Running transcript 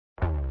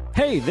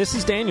Hey, this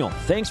is Daniel.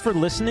 Thanks for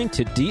listening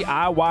to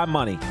DIY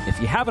Money.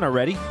 If you haven't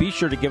already, be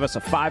sure to give us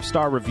a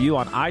 5-star review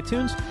on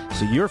iTunes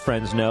so your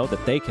friends know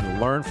that they can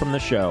learn from the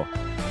show.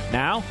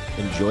 Now,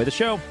 enjoy the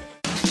show.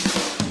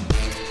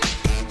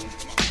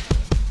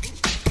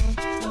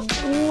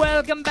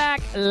 Welcome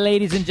back,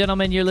 ladies and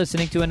gentlemen. You're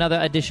listening to another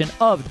edition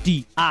of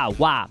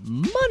DIY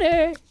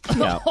Money.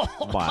 Yeah,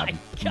 my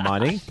gosh.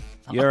 money?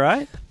 You all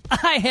right?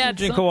 I had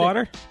Drink of something-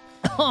 water?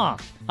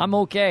 I'm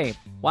okay.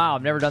 Wow,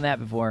 I've never done that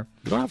before.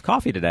 You don't have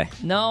coffee today.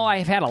 No,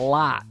 I've had a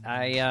lot.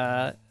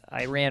 I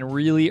ran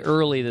really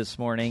early this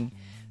morning,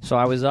 so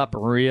I was up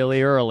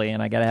really early,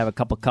 and I got to have a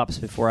couple cups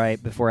before I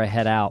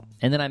head out.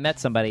 And then I met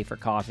somebody for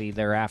coffee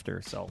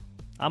thereafter, so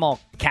I'm all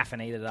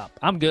caffeinated up.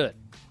 I'm good.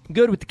 I'm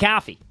good with the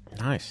coffee.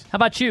 Nice. How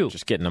about you?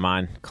 Just getting to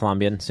mine.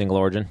 Colombian, single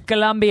origin.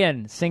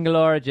 Colombian, single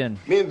origin.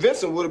 Me and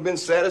Vincent would have been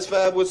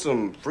satisfied with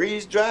some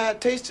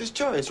freeze-dried Taster's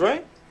Choice,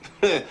 right?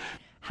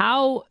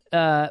 How,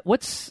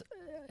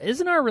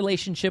 isn't our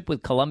relationship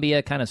with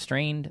Colombia kind of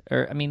strained?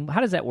 Or, I mean,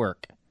 how does that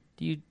work?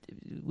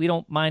 We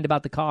don't mind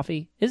about the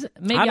coffee?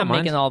 Maybe I'm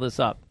making all this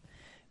up.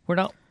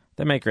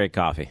 They make great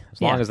coffee.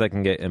 As long as they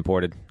can get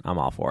imported, I'm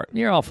all for it.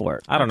 You're all for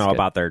it. I don't know That's good.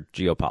 about their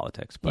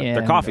geopolitics, but Yeah,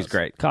 their coffee's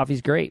great.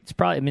 Coffee's great. It's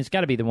probably, it's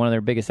got to be one of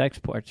their biggest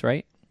exports,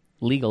 right?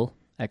 Legal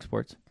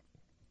exports.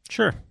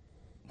 Sure.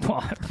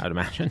 I'd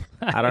imagine.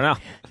 I don't know.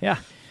 Yeah.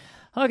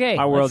 Okay.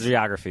 My world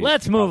geography.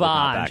 Let's move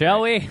on,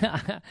 shall we?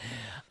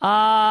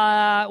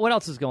 What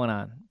else is going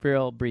on?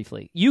 Real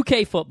briefly.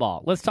 UK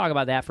football. Let's talk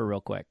about that for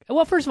real quick.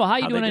 Well, first of all, how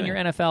you doing on your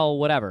NFL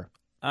whatever?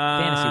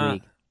 Fantasy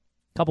League.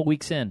 Couple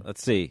weeks in.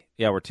 Let's see.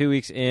 Yeah, we're 2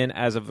 weeks in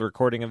as of the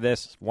recording of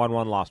this.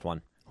 1-1, lost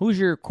one. Who's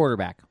your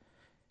quarterback?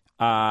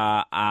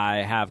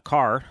 I have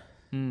Carr.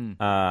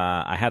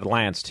 I had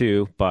Lance,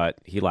 too, but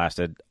he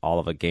lasted all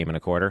of a game and a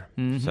quarter.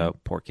 So,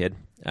 poor kid.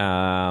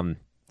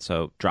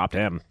 So, dropped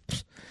him.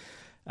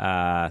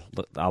 I'll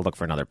look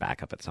for another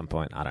backup at some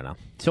point. I don't know.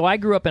 So I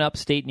grew up in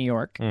upstate New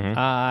York.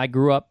 I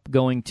grew up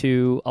going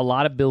to a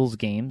lot of Bills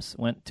games.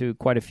 Went to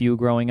quite a few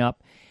growing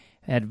up.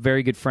 I had a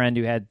very good friend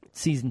who had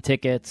season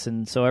tickets,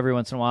 and so every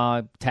once in a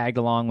while I tagged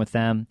along with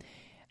them.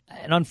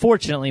 And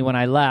unfortunately, when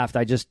I left,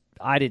 I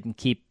didn't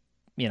keep,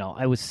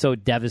 I was so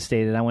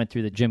devastated. I went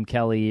through the Jim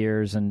Kelly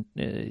years and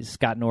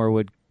Scott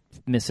Norwood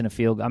missing a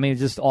field. I mean, it was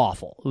just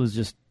awful. It was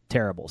just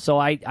terrible. So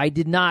I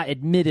did not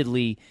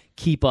admittedly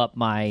keep up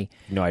my...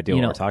 No idea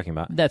what we're talking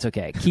about. That's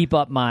okay. Keep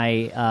up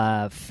my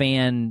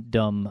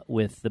fandom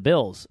with the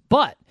Bills.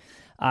 But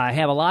I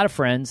have a lot of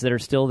friends that are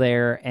still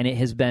there, and it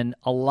has been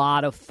a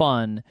lot of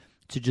fun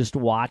to just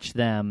watch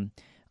them,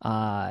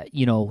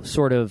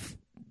 sort of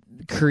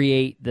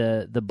create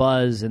the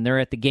buzz, and they're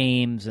at the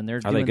games, and they're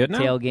doing the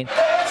tailgate.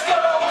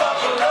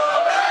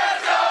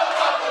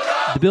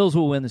 The Bills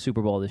will win the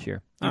Super Bowl this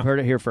year. You've heard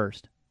it here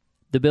first.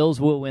 The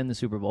Bills will win the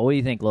Super Bowl. What do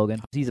you think,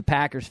 Logan? He's a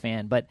Packers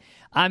fan, but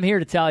I'm here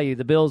to tell you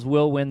the Bills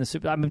will win the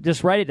Super Bowl.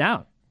 Just write it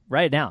down.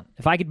 Write it down.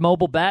 If I could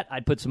mobile bet,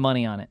 I'd put some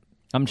money on it.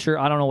 I'm sure.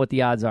 I don't know what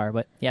the odds are,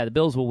 but yeah, the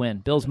Bills will win.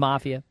 Bills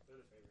Mafia.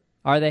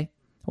 Are they?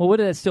 Well, what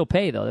did that still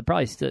pay, though? That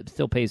probably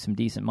still pays some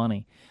decent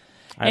money.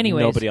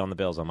 Anyways, nobody on the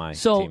Bills on my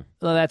team.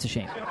 Well, that's a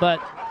shame. But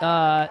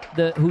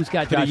who's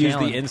got Josh Allen? Could have used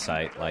the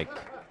insight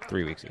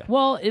 3 weeks ago.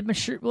 Well,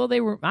 they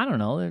were. I don't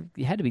know.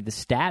 It had to be the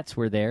stats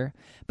were there.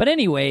 But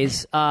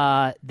anyways,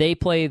 they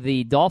play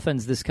the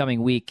Dolphins this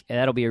coming week.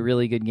 That'll be a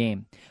really good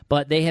game.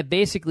 But they have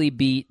basically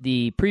beat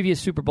the previous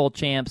Super Bowl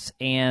champs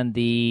and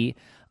the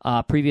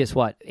previous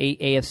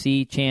 8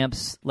 AFC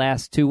champs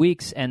last 2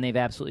 weeks, and they've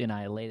absolutely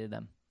annihilated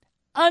them.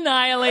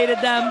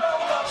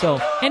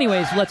 So,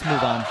 anyways, let's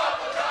move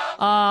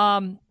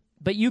on.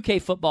 But UK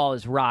football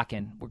is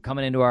rocking. We're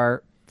coming into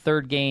our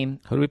third game.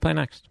 Who do we play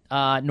next?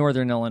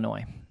 Northern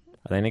Illinois.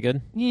 Are they any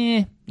good?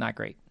 Yeah, not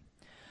great.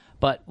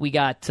 But we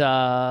got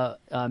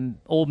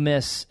Ole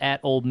Miss at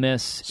Ole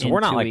Miss. So we're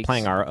not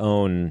playing our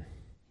own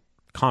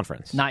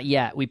conference. Not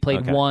yet. We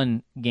played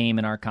one game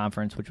in our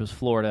conference, which was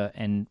Florida,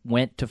 and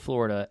went to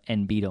Florida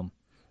and beat them.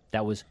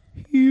 That was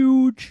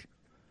huge.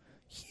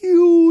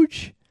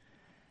 Huge.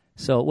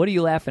 So what are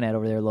you laughing at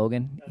over there,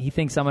 Logan? He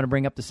thinks I'm going to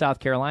bring up the South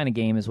Carolina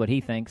game is what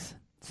he thinks.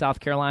 South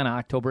Carolina,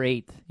 October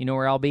 8th. You know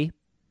where I'll be?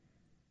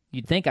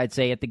 You'd think I'd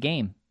say at the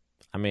game.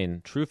 I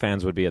mean, true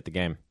fans would be at the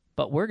game.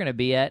 But we're going to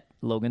be at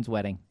Logan's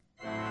wedding.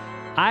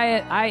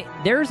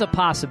 There's a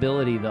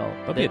possibility, though.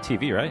 It'll be a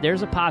TV, right?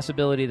 There's a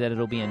possibility that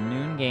it'll be a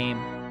noon game,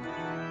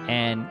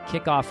 and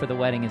kickoff for the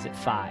wedding is at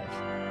 5.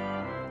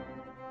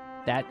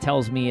 That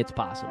tells me it's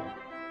possible.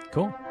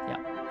 Cool. Yeah.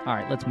 All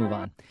right, let's move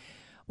on.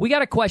 We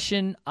got a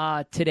question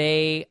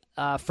today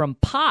from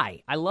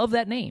Pi. I love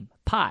that name,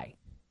 Pi.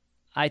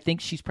 I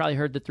think she's probably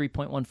heard the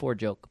 3.14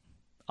 joke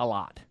a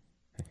lot.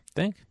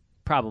 Think?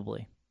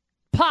 Probably.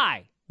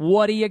 Pi,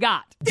 what do you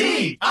got?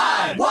 DIY!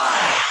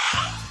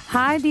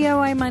 Hi,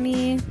 DIY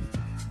Money.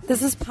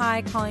 This is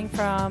Pi calling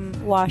from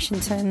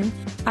Washington.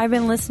 I've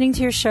been listening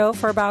to your show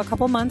for about a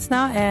couple months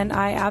now, and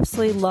I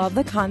absolutely love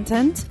the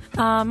content.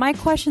 My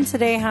question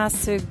today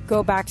has to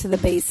go back to the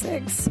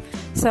basics.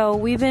 So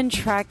we've been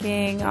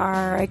tracking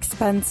our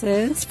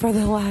expenses for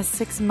the last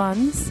 6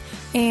 months,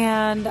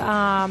 and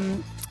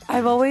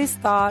I've always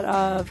thought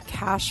of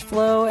cash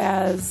flow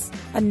as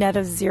a net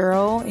of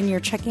zero in your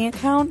checking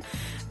account,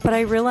 but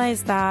I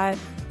realized that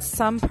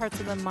some parts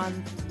of the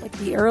month, like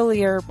the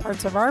earlier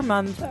parts of our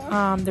month,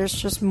 there's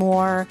just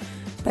more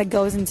that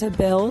goes into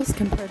bills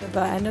compared to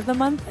the end of the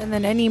month, and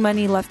then any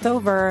money left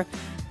over,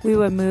 we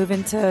would move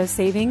into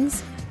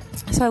savings.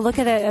 So I look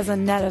at it as a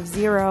net of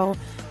zero,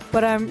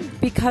 but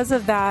because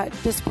of that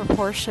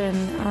disproportion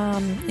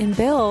in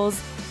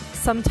bills,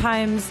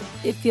 sometimes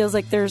it feels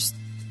like there's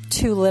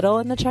too little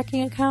in the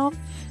checking account.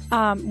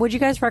 Would you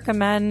guys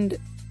recommend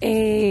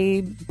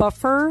a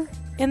buffer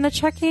in the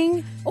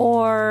checking,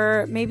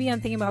 or maybe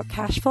I'm thinking about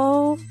cash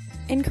flow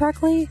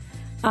incorrectly?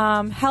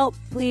 Help,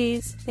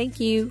 please. Thank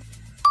you.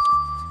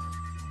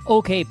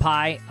 Okay,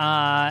 Pi.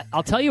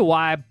 I'll tell you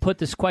why I put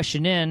this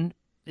question in.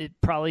 It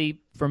probably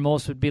for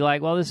most would be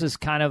like, well, this is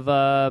kind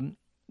of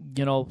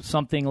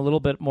something a little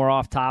bit more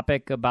off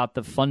topic about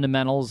the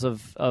fundamentals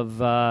of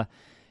the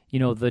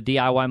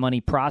DIY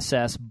money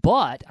process.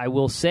 But I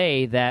will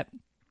say that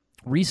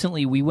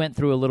recently we went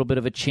through a little bit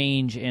of a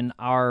change in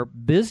our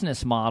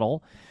business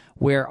model,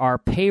 where our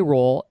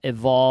payroll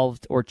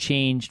evolved or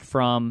changed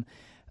from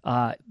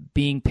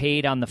being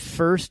paid on the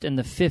 1st and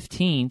the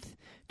 15th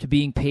to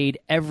being paid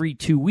every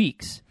 2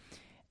 weeks.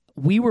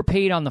 We were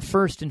paid on the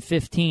 1st and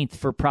 15th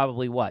for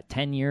probably,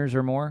 10 years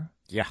or more?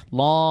 Yeah.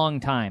 Long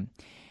time.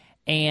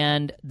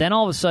 And then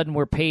all of a sudden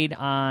we're paid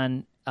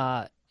on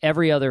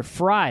every other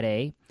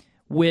Friday,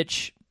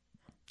 which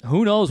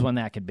who knows when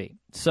that could be.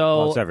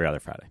 So it's every other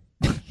Friday.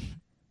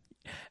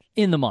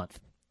 In the month.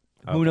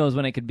 Okay. Who knows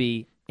when it could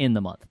be in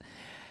the month.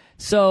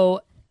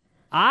 So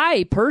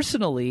I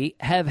personally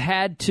have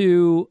had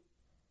to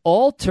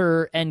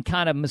alter and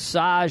kind of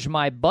massage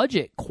my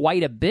budget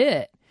quite a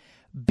bit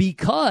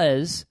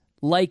because,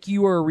 like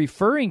you were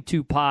referring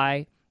to,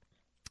 Pi,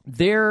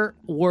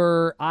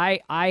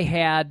 I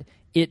had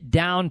it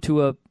down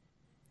to a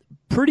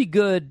pretty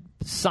good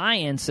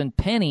science and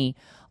penny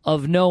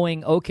of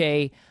knowing,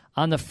 okay,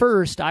 on the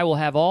 1st I will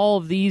have all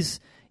of these,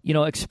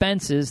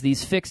 expenses,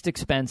 these fixed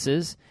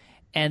expenses,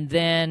 and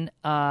then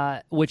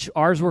which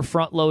ours were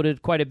front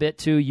loaded quite a bit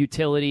too,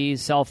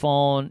 utilities, cell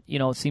phone,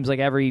 it seems like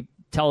every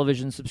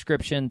television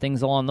subscription,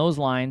 things along those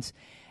lines.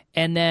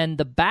 And then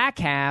the back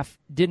half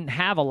didn't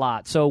have a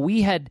lot. So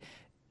we had,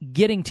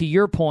 getting to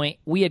your point,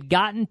 we had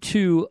gotten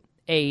to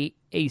a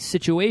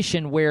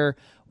situation where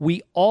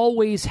we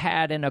always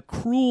had an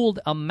accrued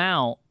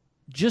amount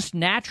just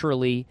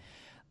naturally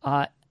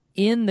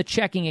in the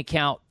checking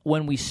account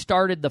when we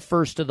started the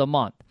 1st of the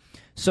month.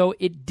 So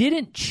it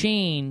didn't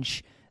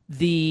change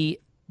the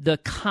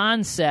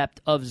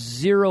concept of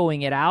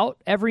zeroing it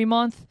out every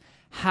month.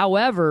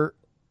 However,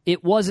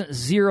 it wasn't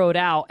zeroed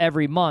out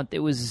every month. It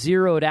was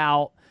zeroed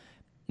out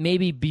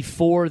maybe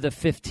before the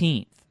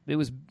 15th. It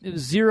was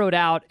zeroed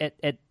out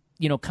at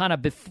kind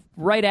of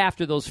right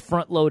after those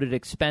front-loaded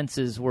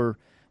expenses were,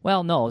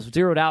 well, no, it was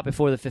zeroed out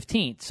before the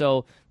 15th.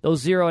 So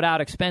those zeroed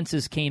out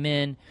expenses came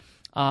in,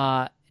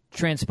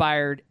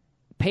 transpired,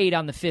 paid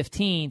on the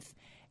 15th,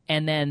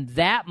 and then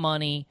that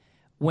money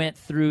went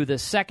through the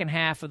second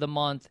half of the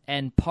month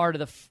and part of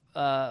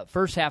the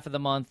first half of the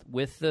month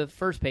with the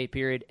first pay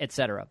period,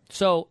 etc.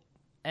 So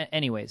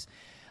anyways,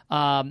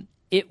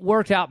 it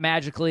worked out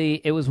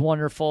magically. It was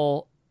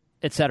wonderful,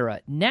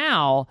 etc.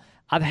 Now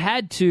I've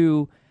had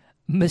to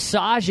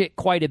massage it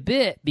quite a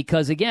bit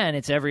because, again,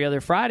 it's every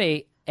other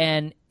Friday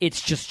and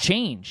it's just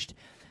changed.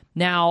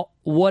 Now,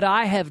 what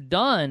I have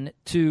done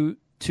to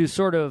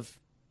sort of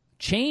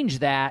change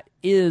that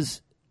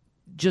is,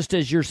 just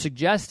as you're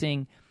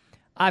suggesting,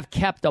 I've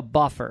kept a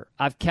buffer.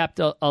 I've kept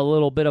a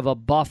little bit of a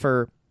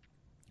buffer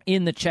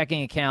in the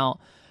checking account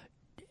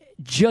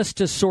just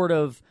to sort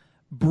of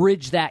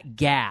bridge that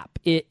gap.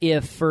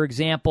 If, for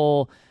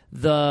example,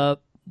 the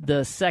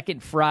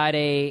second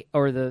Friday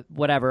or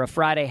a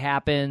Friday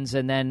happens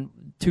and then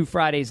 2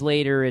 Fridays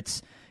later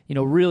it's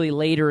really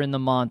later in the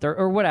month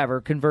or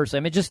whatever, conversely, I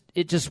mean,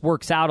 it just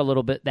works out a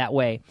little bit that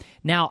way.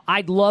 Now,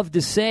 I'd love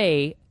to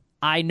say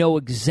I know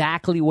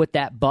exactly what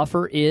that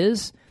buffer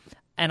is,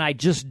 and I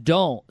just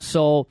don't.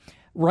 So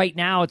right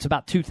now it's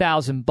about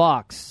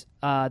 $2,000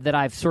 that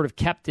I've sort of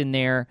kept in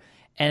there,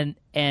 and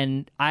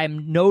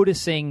I'm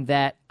noticing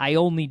that I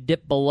only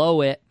dip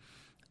below it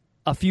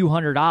a few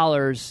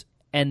 $100s,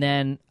 and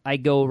then I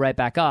go right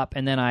back up,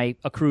 and then I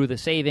accrue the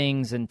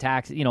savings and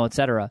tax, et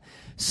cetera.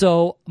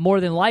 So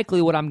more than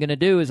likely, what I'm going to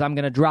do is I'm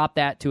going to drop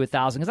that to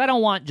 $1,000 because I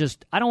don't want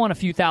a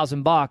few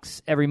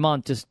 $1,000 every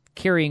month just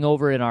carrying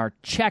over in our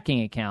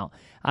checking account.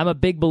 I'm a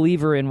big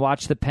believer in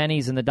watch the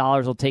pennies and the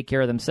dollars will take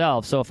care of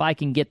themselves. So if I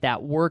can get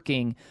that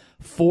working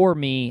for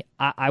me,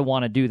 I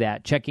want to do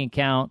that. Checking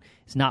account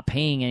is not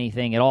paying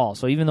anything at all.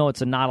 So even though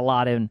it's not a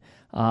lot in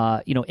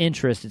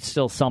interest, it's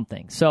still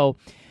something. So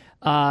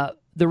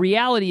the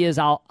reality is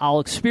I'll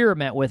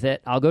experiment with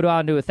it. I'll go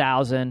down to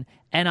 1,000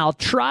 and I'll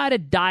try to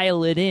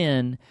dial it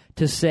in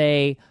to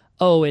say,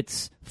 oh,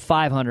 it's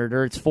 500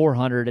 or it's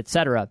 400,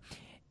 etc.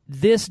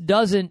 this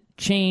doesn't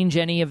change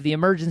any of the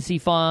emergency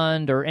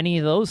fund or any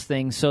of those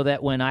things, so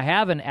that when I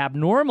have an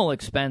abnormal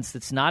expense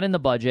that's not in the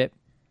budget,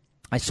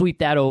 I sweep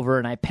that over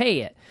and I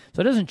pay it. So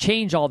it doesn't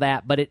change all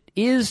that, but it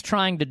is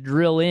trying to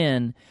drill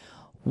in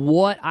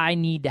what I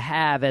need to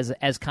have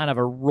as kind of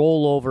a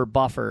rollover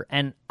buffer.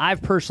 And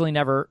I've personally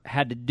never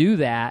had to do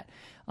that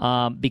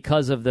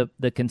because of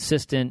the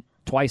consistent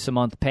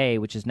twice-a-month pay,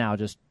 which is now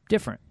just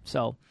different.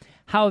 So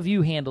how have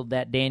you handled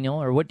that,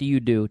 Daniel, or what do you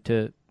do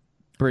to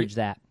bridge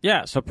that?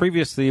 Yeah, so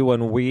previously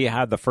when we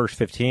had the first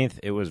 15th,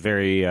 it was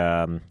very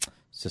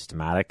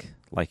systematic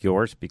like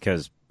yours,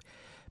 because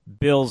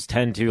bills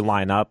tend to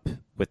line up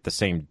with the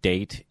same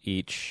date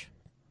each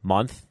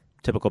month.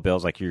 Typical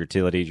bills like your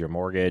utilities, your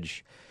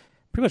mortgage,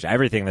 pretty much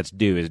everything that's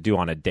due is due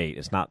on a date.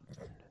 It's not,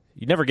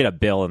 you never get a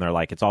bill and they're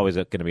like, it's always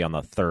going to be on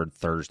the third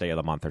Thursday of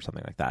the month or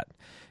something like that.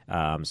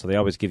 So they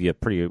always give you a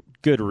pretty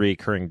good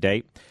recurring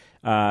date.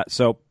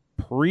 So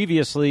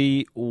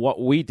previously what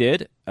we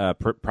did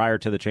prior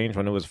to the change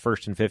when it was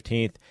 1st and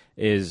 15th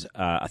is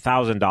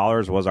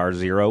 $1,000 was our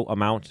zero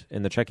amount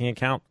in the checking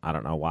account. I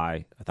don't know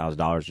why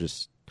 $1,000,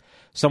 just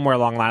somewhere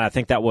along the line. I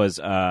think that was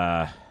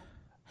a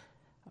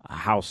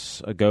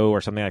house ago or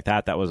something like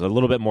that. That was a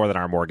little bit more than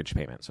our mortgage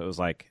payment. So it was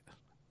like,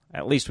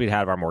 at least we'd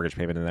have our mortgage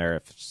payment in there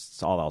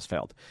if all else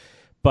failed.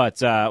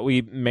 But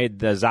we made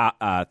the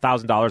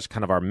 $1,000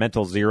 kind of our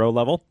mental zero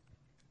level.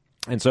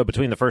 And so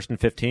between the 1st and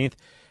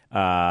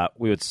 15th,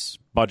 we would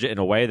budget in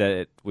a way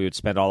that we would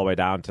spend all the way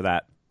down to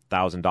that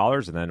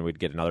 $1,000, and then we'd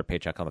get another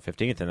paycheck on the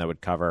 15th, and that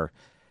would cover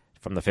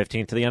from the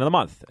 15th to the end of the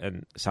month.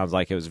 And it sounds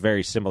like it was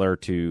very similar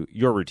to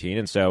your routine.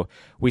 And so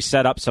we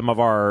set up some of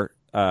our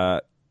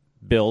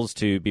bills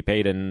to be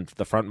paid in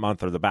the front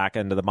month or the back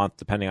end of the month,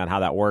 depending on how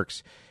that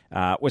works.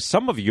 With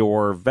some of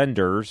your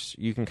vendors,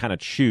 you can kind of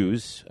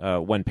choose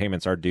when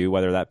payments are due,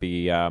 whether that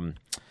be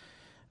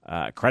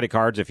credit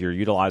cards, if you're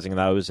utilizing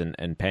those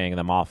and paying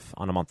them off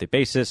on a monthly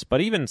basis.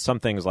 But even some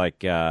things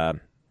like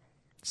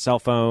cell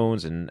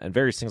phones and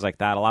various things like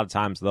that, a lot of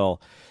times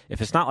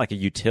if it's not like a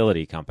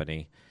utility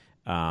company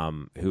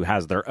who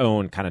has their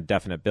own kind of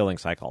definite billing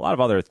cycle, a lot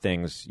of other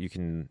things you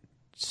can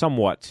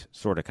somewhat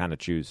sort of kind of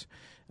choose.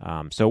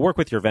 So work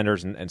with your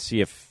vendors and see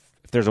if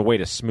there's a way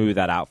to smooth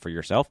that out for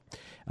yourself.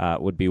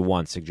 Would be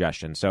one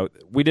suggestion. So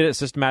we did it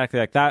systematically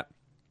like that.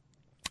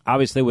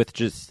 Obviously, with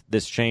just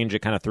this change, it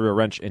kind of threw a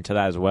wrench into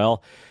that as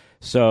well.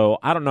 So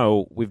I don't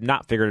know. We've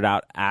not figured it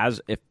out as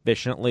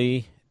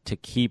efficiently to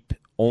keep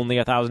only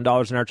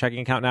 $1,000 in our checking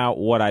account now.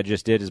 What I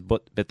just did is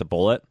bit the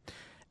bullet.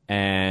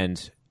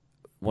 And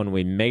when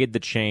we made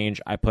the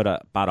change, I put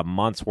about a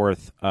month's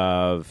worth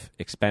of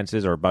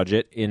expenses or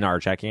budget in our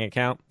checking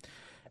account.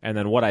 And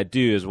then what I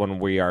do is when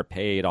we are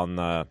paid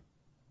on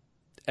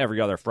every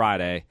other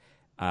Friday,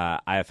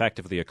 I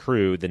effectively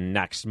accrue the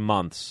next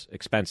month's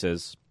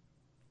expenses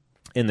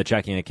in the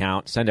checking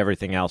account, send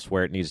everything else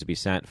where it needs to be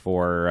sent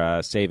for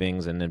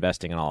savings and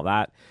investing and all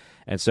that.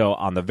 And so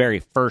on the very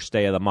first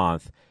day of the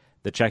month,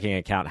 the checking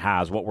account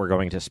has what we're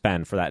going to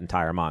spend for that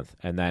entire month.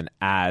 And then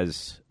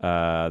as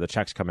the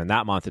checks come in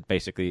that month, it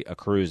basically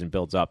accrues and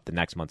builds up the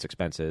next month's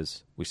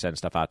expenses. We send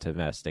stuff out to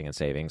investing and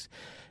savings,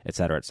 et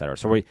cetera, et cetera.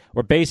 So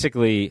we're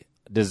basically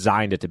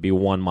designed it to be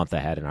 1 month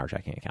ahead in our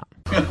checking account.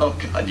 Oh,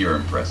 God, you're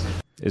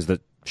impressive. Is the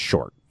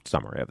short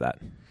summary of that.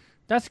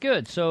 That's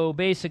good. So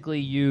basically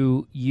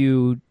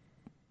you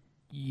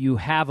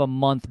have a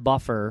month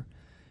buffer.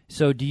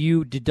 So do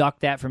you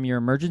deduct that from your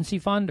emergency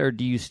fund, or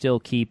do you still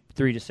keep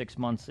 3 to 6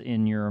 months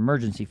in your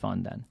emergency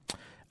fund then?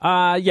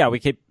 Yeah, we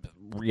keep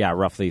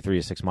roughly 3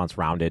 to 6 months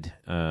rounded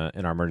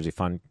in our emergency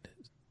fund.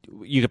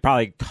 You could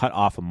probably cut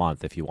off a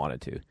month if you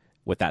wanted to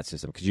with that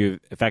system, because you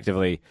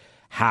effectively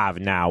have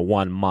now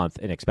 1 month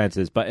in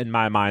expenses. But in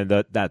my mind,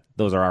 that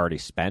those are already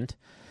spent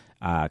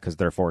because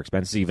they're for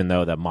expenses, even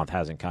though the month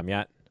hasn't come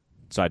yet.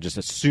 So I just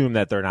assume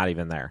that they're not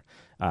even there.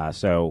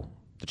 So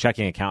the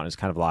checking account is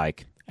kind of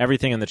like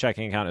everything in the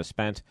checking account is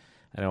spent,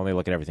 and I only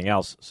look at everything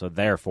else. So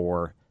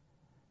therefore,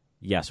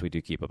 yes, we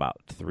do keep about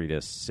 3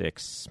 to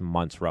 6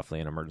 months roughly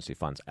in emergency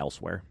funds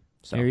elsewhere.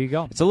 So there you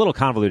go. It's a little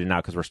convoluted now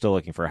because we're still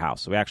looking for a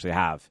house. So we actually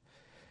have,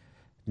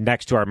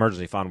 next to our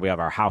emergency fund, we have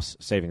our house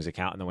savings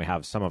account, and then we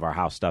have some of our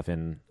house stuff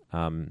in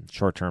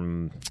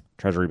short-term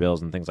treasury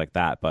bills and things like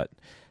that. But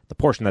the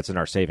portion that's in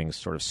our savings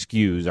sort of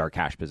skews our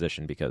cash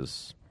position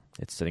because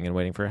it's sitting and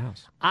waiting for a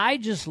house. I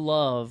just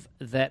love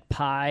that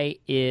Pi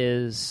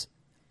is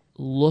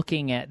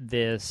looking at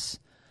this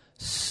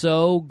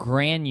so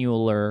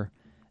granular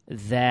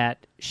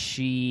that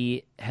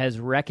she has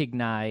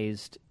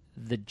recognized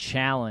the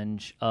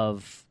challenge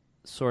of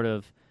sort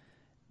of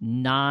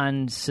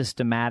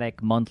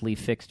non-systematic monthly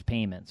fixed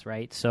payments,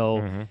 right?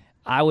 So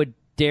I would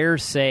dare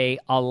say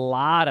a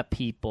lot of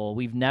people,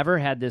 we've never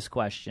had this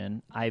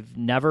question. We've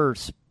never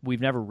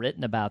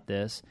written about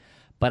this,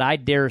 but I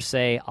dare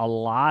say a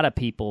lot of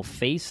people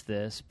face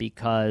this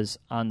because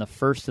on the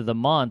first of the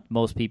month,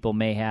 most people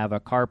may have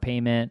a car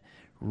payment,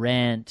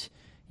 rent,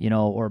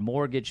 or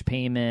mortgage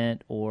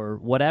payment or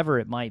whatever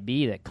it might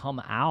be that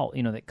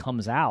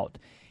comes out.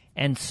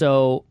 And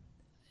so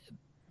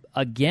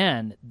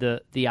again,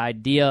 the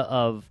idea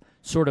of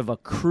sort of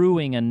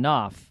accruing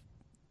enough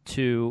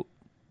to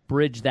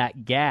bridge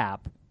that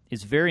gap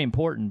is very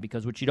important,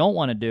 because what you don't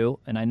want to do,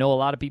 and I know a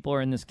lot of people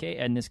are in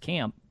this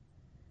camp,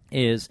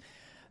 is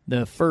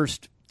the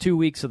first 2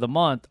 weeks of the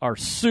month are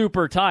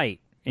super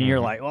tight, and you're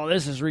like, well,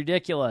 this is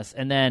ridiculous.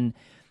 And then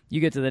you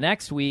get to the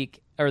next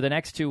week or the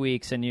next 2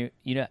 weeks, and you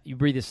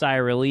breathe a sigh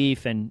of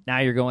relief, and now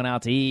you're going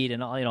out to eat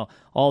and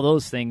all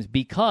those things,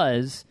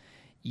 because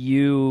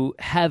you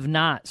have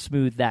not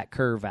smoothed that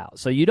curve out.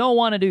 So you don't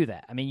want to do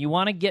that. I mean, you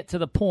want to get to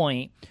the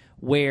point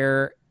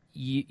where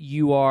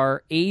you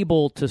are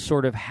able to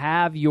sort of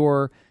have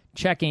your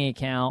checking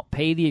account,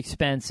 pay the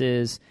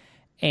expenses,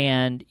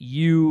 and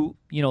you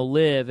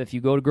live, if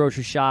you go to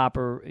grocery shop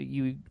or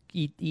you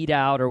eat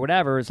out or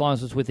whatever, as long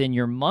as it's within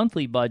your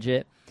monthly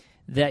budget,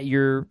 that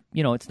you're,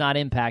 it's not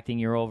impacting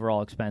your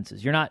overall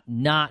expenses. You're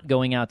not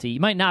going out to eat. You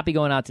might not be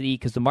going out to eat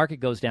because the market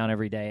goes down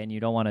every day and you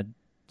don't want to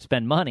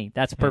spend money.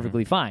 That's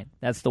perfectly fine.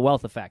 That's the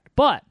wealth effect.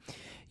 But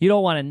you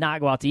don't want to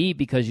not go out to eat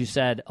because you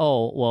said,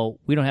 oh, well,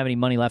 we don't have any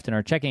money left in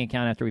our checking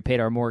account after we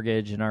paid our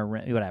mortgage and our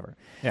rent, whatever.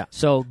 Yeah.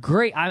 So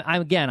great.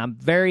 I'm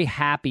very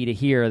happy to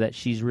hear that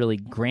she's really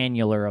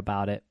granular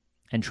about it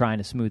and trying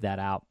to smooth that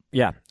out.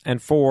 Yeah.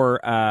 And for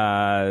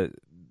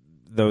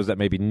those that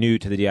may be new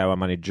to the DIY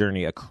money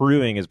journey,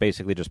 accruing is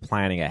basically just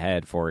planning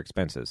ahead for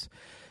expenses.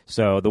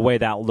 So the way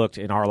that looked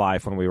in our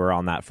life when we were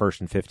on that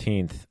 1st and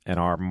 15th and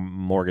our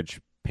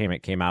mortgage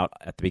payment came out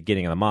at the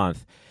beginning of the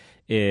month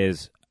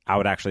is I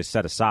would actually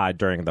set aside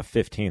during the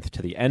 15th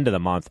to the end of the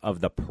month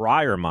of the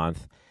prior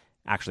month.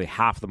 Actually,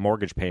 half the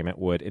mortgage payment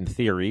would, in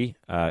theory,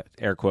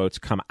 air quotes,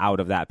 come out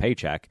of that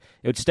paycheck.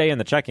 It would stay in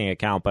the checking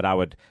account, but I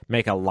would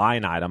make a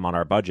line item on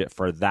our budget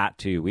for that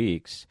 2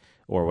 weeks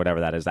or whatever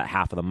that is, that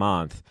half of the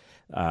month.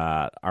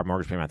 Our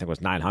mortgage payment, I think, was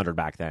 $900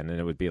 back then, and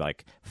it would be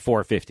like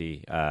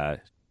 $450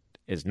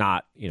 is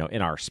not,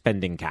 in our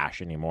spending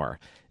cash anymore.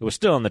 It was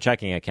still in the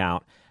checking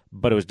account,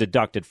 but it was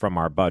deducted from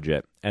our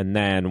budget. And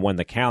then when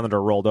the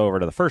calendar rolled over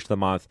to the first of the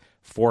month,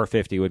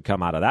 $450 would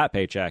come out of that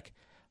paycheck,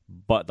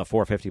 but the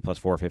 $450 plus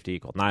 $450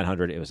 equaled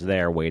 $900. It was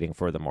there waiting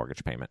for the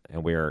mortgage payment.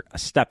 And we were a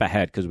step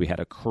ahead because we had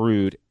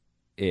accrued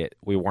it.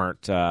 We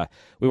weren't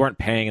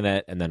paying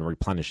it and then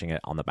replenishing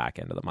it on the back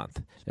end of the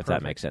month, if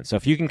that makes sense. So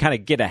if you can kind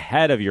of get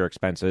ahead of your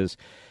expenses,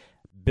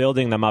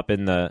 building them up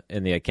in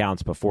the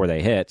accounts before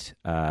they hit,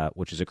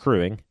 which is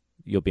accruing,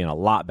 you'll be in a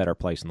lot better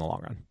place in the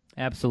long run.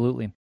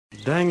 Absolutely.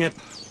 Dang it.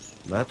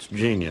 That's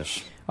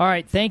genius. All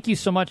right. Thank you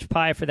so much,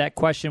 Pi, for that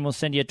question. We'll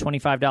send you a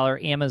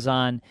 $25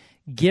 Amazon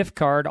gift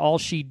card. All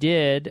she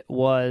did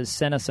was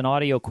send us an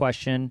audio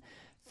question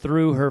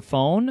through her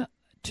phone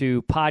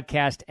to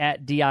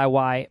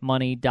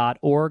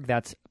podcast@DIYmoney.org.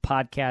 That's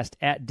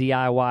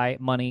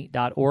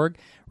podcast@DIYmoney.org.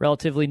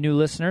 Relatively new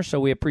listener, so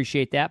we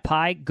appreciate that.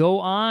 Pi, go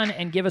on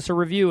and give us a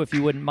review if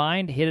you wouldn't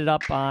mind. Hit it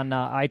up on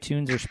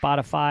iTunes or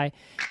Spotify.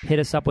 Hit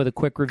us up with a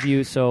quick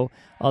review so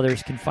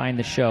others can find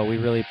the show. We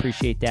really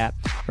appreciate that.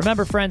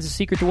 Remember, friends, the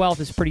secret to wealth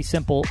is pretty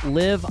simple.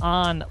 Live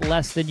on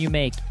less than you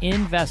make.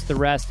 Invest the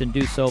rest and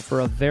do so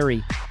for a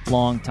very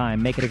long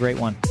time. Make it a great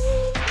one.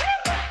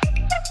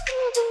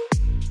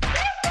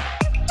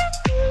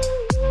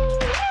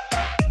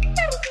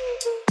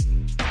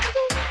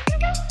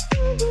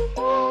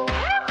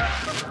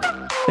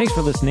 Thanks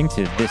for listening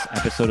to this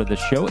episode of the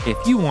show. If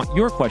you want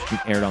your question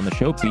aired on the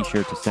show, be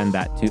sure to send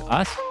that to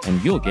us,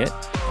 and you'll get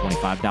a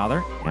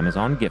 $25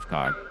 Amazon gift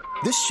card.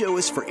 This show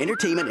is for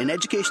entertainment and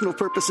educational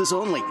purposes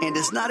only and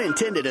is not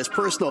intended as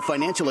personal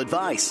financial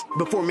advice.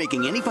 Before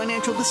making any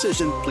financial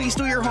decision, please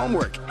do your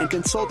homework and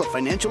consult a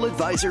financial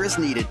advisor as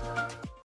needed.